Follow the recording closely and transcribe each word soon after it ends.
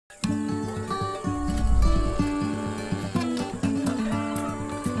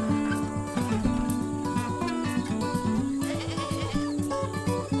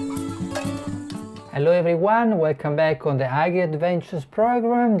Hello everyone, welcome back on the Agri Adventures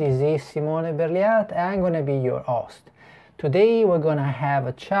program. This is Simone Berliat and I'm gonna be your host. Today we're gonna have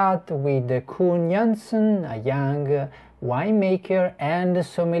a chat with Koen Janssen, a young winemaker and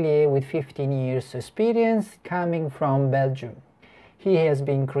sommelier with 15 years experience coming from Belgium. He has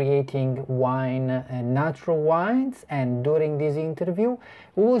been creating wine, natural wines, and during this interview,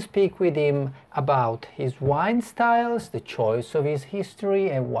 we will speak with him about his wine styles, the choice of his history,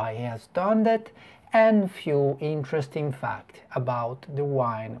 and why he has done that, and few interesting facts about the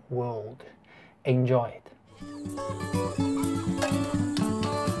wine world. Enjoy it.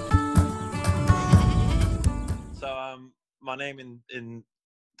 So, my name in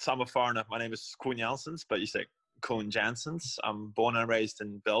so I'm a foreigner. My name is Koen Janssens, but you say Koen Janssens. I'm born and raised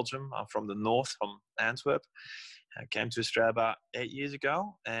in Belgium. I'm from the north, from Antwerp. I came to Australia about 8 years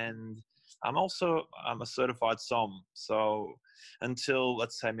ago, and I'm a certified somm. So until,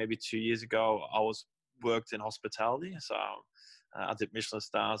 let's say, maybe 2 years ago, I was worked in hospitality. So I did Michelin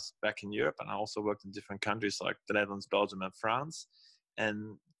stars back in Europe, and I also worked in different countries like the Netherlands, Belgium, and France.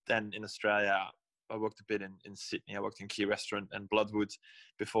 And then in Australia, I worked a bit in Sydney. I worked in Key Restaurant and Bloodwood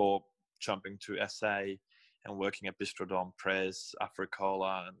before jumping to SA and working at Bistro Dom, Prez,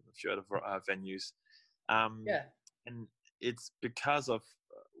 Africola, and a few other venues. Um, Yeah. and it's because of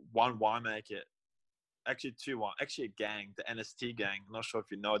one winemaker, actually actually a gang, the NST gang. I'm not sure if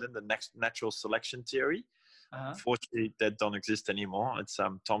you know them, the next natural selection theory. Uh-huh. Unfortunately, they don't exist anymore. It's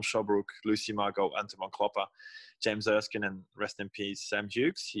Tom Shobrook, Lucy Margot, Anton Klopper, James Erskine, and rest in peace, Sam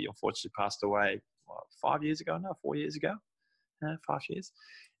Hughes. He unfortunately passed away 5 years ago now, 4 years ago, 5 years.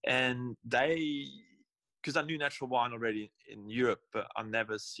 And because I knew natural wine already in Europe, but I've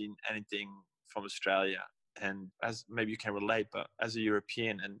never seen anything from Australia. And as maybe you can relate, but as a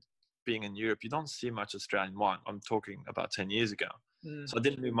European and being in Europe, you don't see much Australian wine. I'm talking about 10 years ago. So I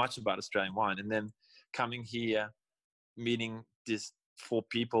didn't know much about Australian wine. And then coming here, meeting these four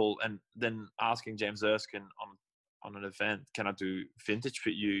people, and then asking James Erskine on an event, can I do vintage for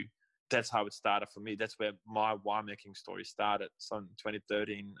you? That's how it started for me. That's where my winemaking story started. So in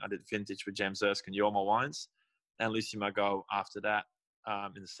 2013, I did vintage with James Erskine, You're My Wines, and Lucy Margot after that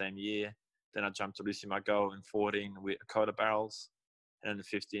in the same year. Then I jumped to Lucy Margot in 14 with Coda Barrels. And in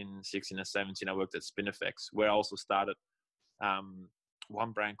 15, 16, and 17, I worked at Spinifex, where I also started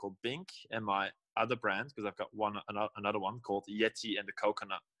one brand called Bink, and my other brand, because I've got another one called Yeti and the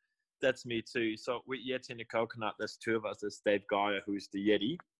Coconut. That's me too. So with Yeti and the Coconut, there's two of us. There's Dave Geyer, who's the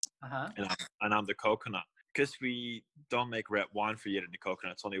Yeti, Uh-huh. and I'm the Coconut. Because we don't make red wine for Yeti and the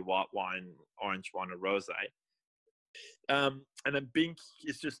Coconut. It's only white wine, orange wine, or rosé. And then Bink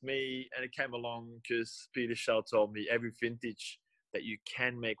is just me, and it came along because Peter Shell told me every vintage that you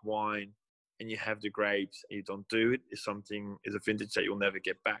can make wine and you have the grapes and you don't do it is a vintage that you'll never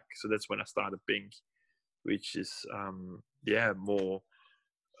get back. So that's when I started Bink, which is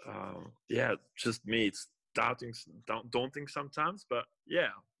just me. It's daunting sometimes, but yeah,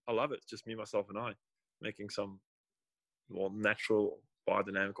 I love it. It's just me, myself, and I making some more natural,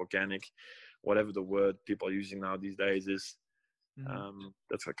 biodynamic, organic, whatever the word people are using now these days is.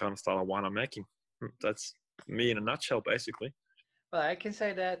 That's the kind of style of wine I'm making. That's me in a nutshell, basically. Well, I can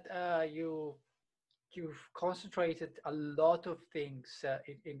say that you've concentrated a lot of things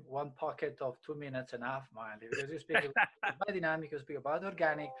in one pocket of 2 minutes and a half, mind, because you speak about biodynamic, you speak about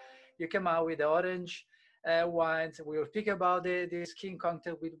organic, you come out with the orange wines. We will speak about the skin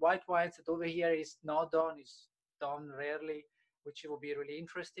content with white wines that over here is not done, is done rarely, which will be really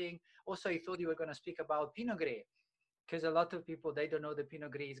interesting. Also, I thought you were going to speak about Pinot Gris, because a lot of people, they don't know the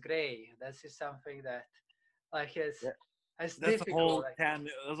Pinot Gris is gray. This is something that like it's That's a difficult. whole can.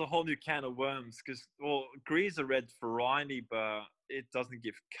 There's a whole new can of worms because Gris is a red variety, but it doesn't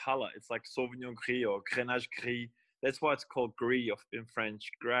give color. It's like Sauvignon Gris or Grenache Gris. That's why it's called Gris in French,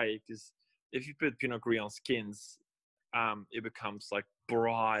 grey. Because if you put Pinot Gris on skins, it becomes like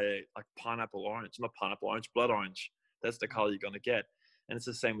bright, like pineapple orange, not pineapple orange, blood orange. That's the color you're gonna get. And it's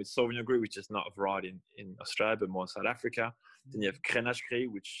the same with Sauvignon Gris, which is not a variety in Australia, but more in South Africa. Then you have Grenache Gris,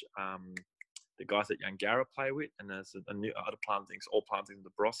 which the guys at Yangara play with, and there's a new other plantings, all plantings in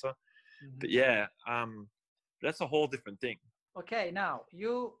the Barossa. But yeah, that's a whole different thing. Okay, now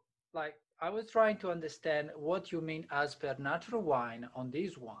I was trying to understand what you mean as per natural wine on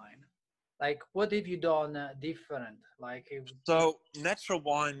this wine. Like, what have you done different? So natural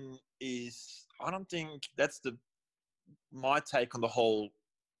wine is, I don't think that's my take on the whole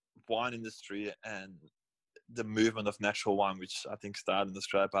wine industry and the movement of natural wine, which I think started in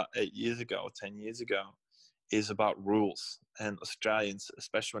Australia about 8 years ago or 10 years ago, is about rules. And Australians,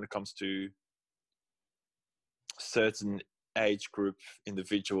 especially when it comes to certain age group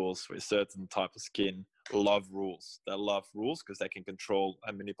individuals with certain type of skin love rules. They love rules because they can control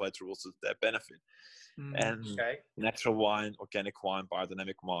and manipulate the rules to their benefit. And natural wine, organic wine,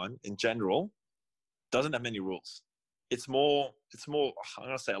 biodynamic wine in general doesn't have many rules. It's more, I'm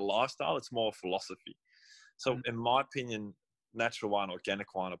going to say a lifestyle. It's more a philosophy. So in my opinion, natural wine,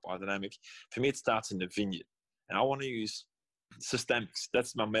 organic wine, or biodynamic, for me, it starts in the vineyard. And I want to use systemics.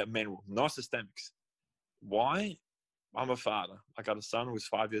 That's my main rule. No systemics. Why? I'm a father. I got a son who's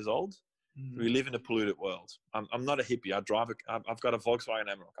 5 years old. We live in a polluted world. I'm not a hippie. I've got a Volkswagen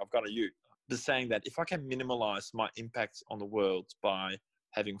Amarok. I've got a Ute. Just saying that if I can minimize my impact on the world by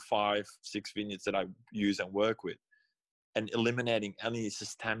having 5, 6 vineyards that I use and work with, and eliminating any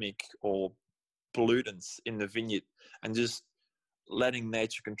systemic or pollutants in the vineyard, and just letting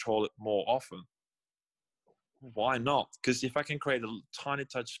nature control it more often, why not? Because if I can create a tiny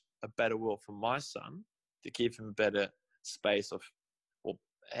touch, a better world for my son, to give him a better space of, or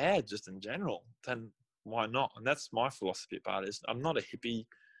air just in general, then why not? And that's my philosophy about it. I'm not a hippie.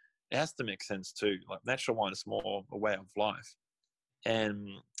 It has to make sense too. Like natural wine is more a way of life. And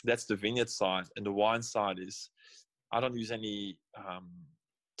that's the vineyard side. And the wine side is, I don't use any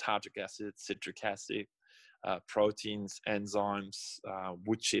tartric acid, citric acid, proteins, enzymes,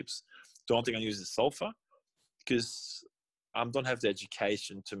 wood chips. The only thing I use is sulfur, because I don't have the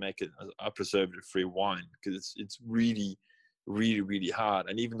education to make it a preservative-free wine, because it's really, really, really hard.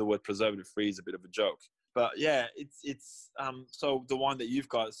 And even the word preservative-free is a bit of a joke. But yeah, it's so the wine that you've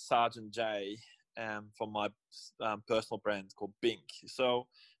got is Sergeant J, from my personal brand called Bink. So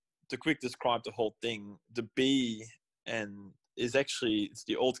to quick describe the whole thing, the B and is actually, it's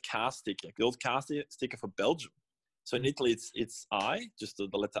the old car sticker, sticker for Belgium. So in Italy, it's I, just the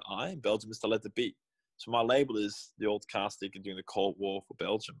letter I. In Belgium, it's the letter B. So my label is the old car sticker during the Cold War for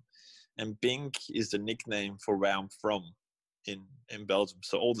Belgium. And Bink is the nickname for where I'm from in Belgium.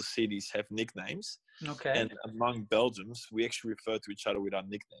 So all the cities have nicknames. Okay. And among Belgians, we actually refer to each other with our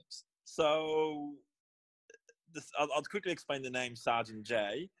nicknames. So I'll quickly explain the name Sergeant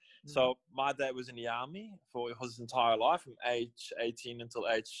J. So my dad was in the army for his entire life, from age 18 until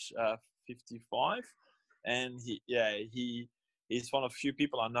age 55. And he's one of few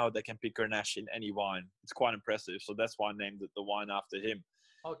people I know that can pick Grenache in any wine. It's quite impressive. So that's why I named the wine after him.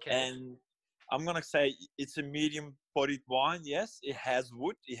 Okay. And I'm going to say it's a medium-bodied wine. Yes, it has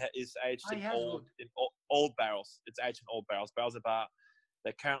wood. It's aged in old barrels. It's aged in old barrels.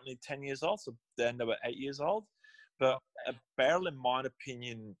 They're currently 10 years old, so then they were 8 years old. But a barrel, in my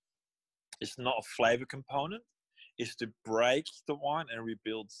opinion, is not a flavor component. It's to break the wine and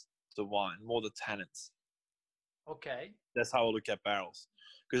rebuild the wine, more the tannins. Okay. That's how I look at barrels.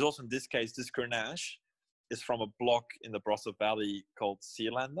 Because also in this case, this Grenache is from a block in the Barossa Valley called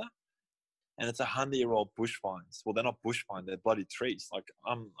Sealander. And it's 100-year-old bush vines. Well, they're not bush vines, they're bloody trees. Like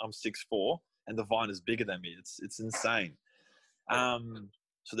I'm 6'4", and the vine is bigger than me. It's insane.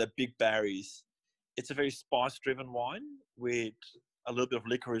 So they're big berries. It's a very spice-driven wine with a little bit of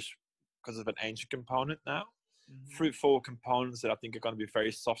licorice because of an ancient component now. 3-4 components that I think are going to be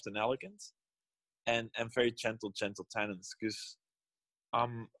very soft and elegant, and very gentle tannins. Because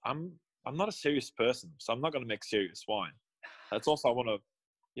I'm not a serious person, so I'm not going to make serious wine. That's also, I want to,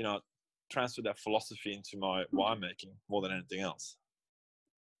 transfer that philosophy into my winemaking more than anything else.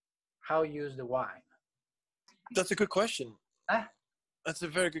 How you use the wine? That's a good question. That's a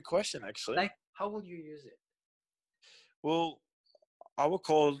very good question, actually. Like, how would you use it? Well, I would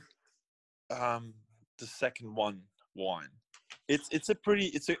call the second one wine. It's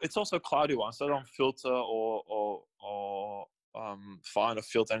also a cloudy wine, so I don't filter or fine or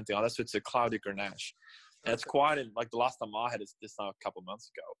filter anything like that. So it's a cloudy Grenache. And it's quite like the last time I had it this time a couple of months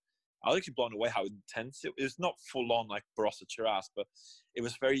ago. I was actually blown away how intense it was. Not full on like Barossa Shiraz, but it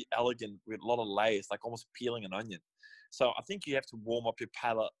was very elegant with a lot of layers, like almost peeling an onion. So I think you have to warm up your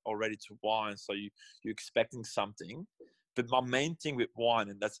palate already to wine, so you're expecting something. But my main thing with wine,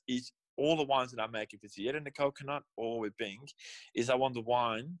 and that's all the wines that I make, if it's yet in the coconut or with Bink, is I want the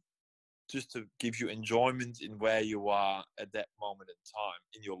wine just to give you enjoyment in where you are at that moment in time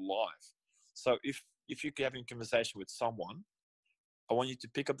in your life. So if you're having a conversation with someone, I want you to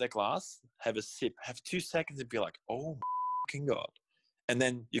pick up that glass, have a sip, have 2 seconds and be like, oh my fucking God. And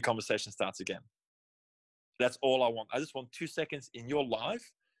then your conversation starts again. That's all I want. I just want 2 seconds in your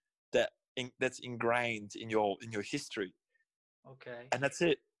life that's ingrained in your history. Okay. And that's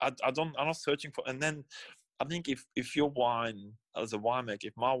it. I'm not searching for, and then I think if your wine, as a winemaker,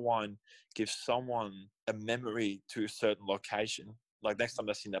 if my wine gives someone a memory to a certain location, like next time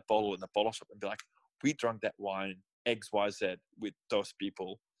they see that bottle in the bottle shop and be like, we drank that wine XYZ with those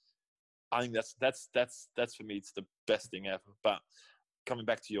people, I think that's for me, it's the best thing ever. But coming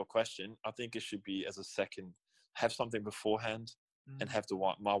back to your question, I think it should be as a second, have something beforehand and have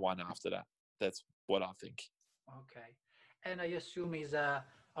my wine after that. That's what I think. Okay. And I assume is a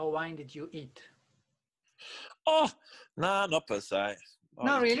wine that you eat? Oh, nah, not per se. Oh,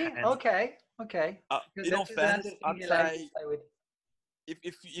 no, really? can. Okay. Okay. In all fairness, I'd say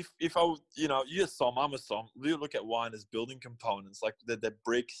if I would, you're a som, I'm a som. We look at wine as building components, like the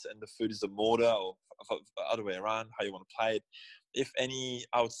bricks and the food is the mortar, or other way around, how you want to play it. If any,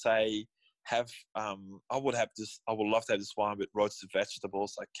 I would say I would love to have this wine with roasted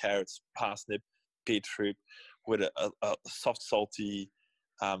vegetables like carrots, parsnip, beetroot, with a soft, salty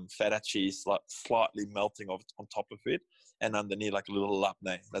feta cheese, like slightly melting on top of it, and underneath like a little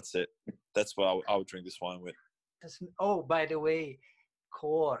labneh. That's it. That's what I would drink this wine with. Oh, by the way,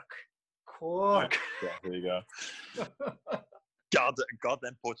 cork. Yeah, there you go.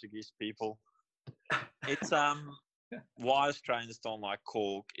 Goddamn Portuguese people. It's why Australians don't like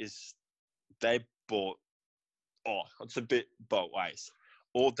cork is they bought. Oh, it's a bit both ways.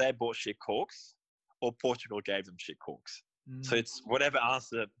 Or they bought shit corks, or Portugal gave them shit corks. So it's whatever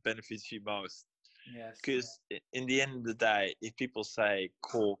answer benefits you most. Yes. Because in the end of the day, if people say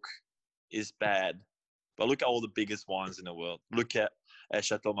cork is bad, but look at all the biggest wines in the world. Look at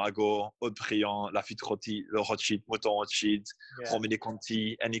Chateau Margaux, Haut-Brion, Lafite Rôti, Le Rothschild, Mouton Rothschild, Romanée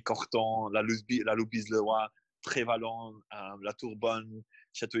Conti, Annie Corton, La Loubise Leroy, Trévalon, La Tourbonne,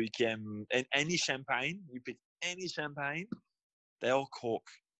 Chateau Yquem, and any champagne, you pick any champagne, they all cork.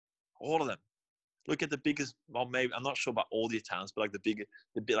 All of them. Look at the biggest, well, maybe, I'm not sure about all the Italians, but like the big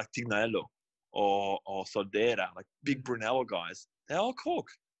like Tignello or Soldera, like big Brunello guys, they all cork.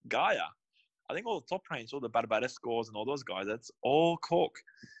 Gaia. I think all the top range, all the Barbarescos and all those guys, that's all cork.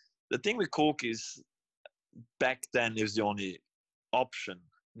 The thing with cork is back then it was the only option.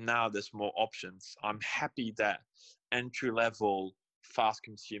 Now there's more options. I'm happy that entry-level,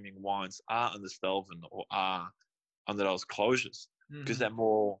 fast-consuming wines are under Stelvin or are under those closures because they're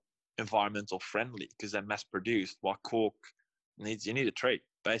more environmental friendly, because they're mass-produced, while cork you need a treat,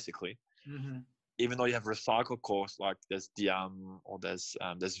 basically. Even though you have recycled corks, like there's Diam or there's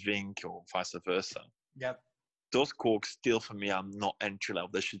Vink or vice versa. Yep. Those corks still for me are not entry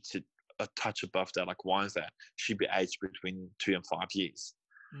level. They should sit a touch above that, like wines that should be aged between 2 and 5 years.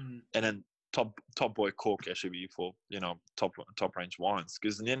 And then top boy cork should be for top range wines.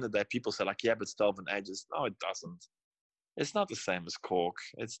 Because in the end of the day, people say like, yeah, but Stelvin ages. No, it doesn't. It's not the same as cork.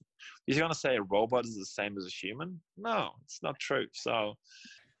 You're gonna say a robot is the same as a human? No, it's not true. So,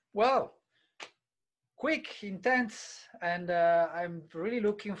 well, quick, intense, and I'm really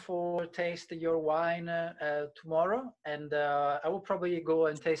looking for taste your wine tomorrow, and I will probably go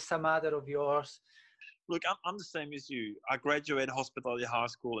and taste some other of yours. Look, I'm the same as you. I graduated hospitality high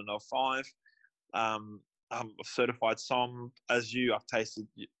school in 05. I'm a certified som. As you, I've tasted,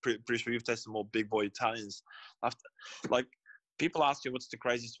 pretty sure you've tasted more big boy Italians. Like, people ask you, what's the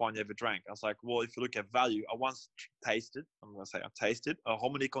craziest wine you ever drank? I was like, well, if you look at value, I once tasted, I'm going to say I tasted, a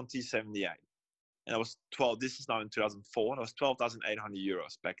Romanée Conti 78. And I was 12, this is now in 2004, and I was 12,800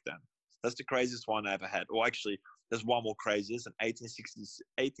 euros back then. That's the craziest wine I ever had. Or actually, there's one more crazy. It's an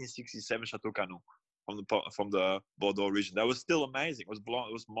 1867 Chateau Canon from the Bordeaux region. That was still amazing. It was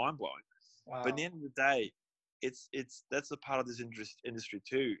mind blowing. Wow. But at the end of the day, that's a part of this industry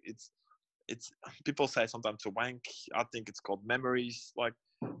too. It's people say sometimes to wank. I think it's called memories. Like,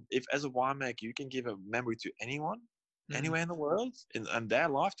 if as a winemaker you can give a memory to anyone, anywhere in the world, in their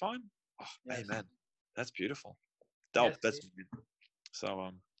lifetime, hey man, that's beautiful. That's beautiful.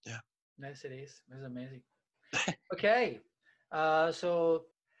 So yeah. Yes, it is. It's amazing. Okay, so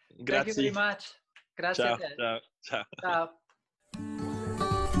Grazie. Thank you very much. Grazie. Ciao. Ciao. Ciao.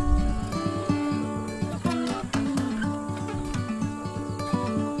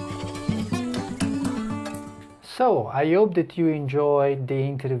 So, I hope that you enjoyed the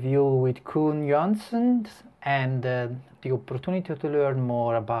interview with Koen Janssens and the opportunity to learn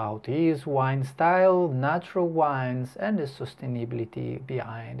more about his wine style, natural wines, and the sustainability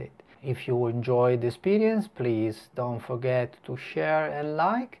behind it. If you enjoyed the experience, please don't forget to share and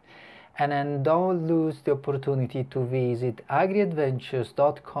like, and then don't lose the opportunity to visit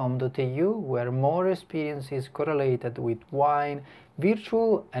agriadventures.com.au, where more experiences correlated with wine,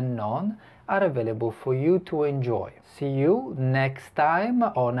 virtual and non, are available for you to enjoy. See you next time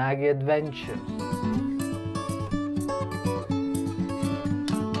on Agri Adventures.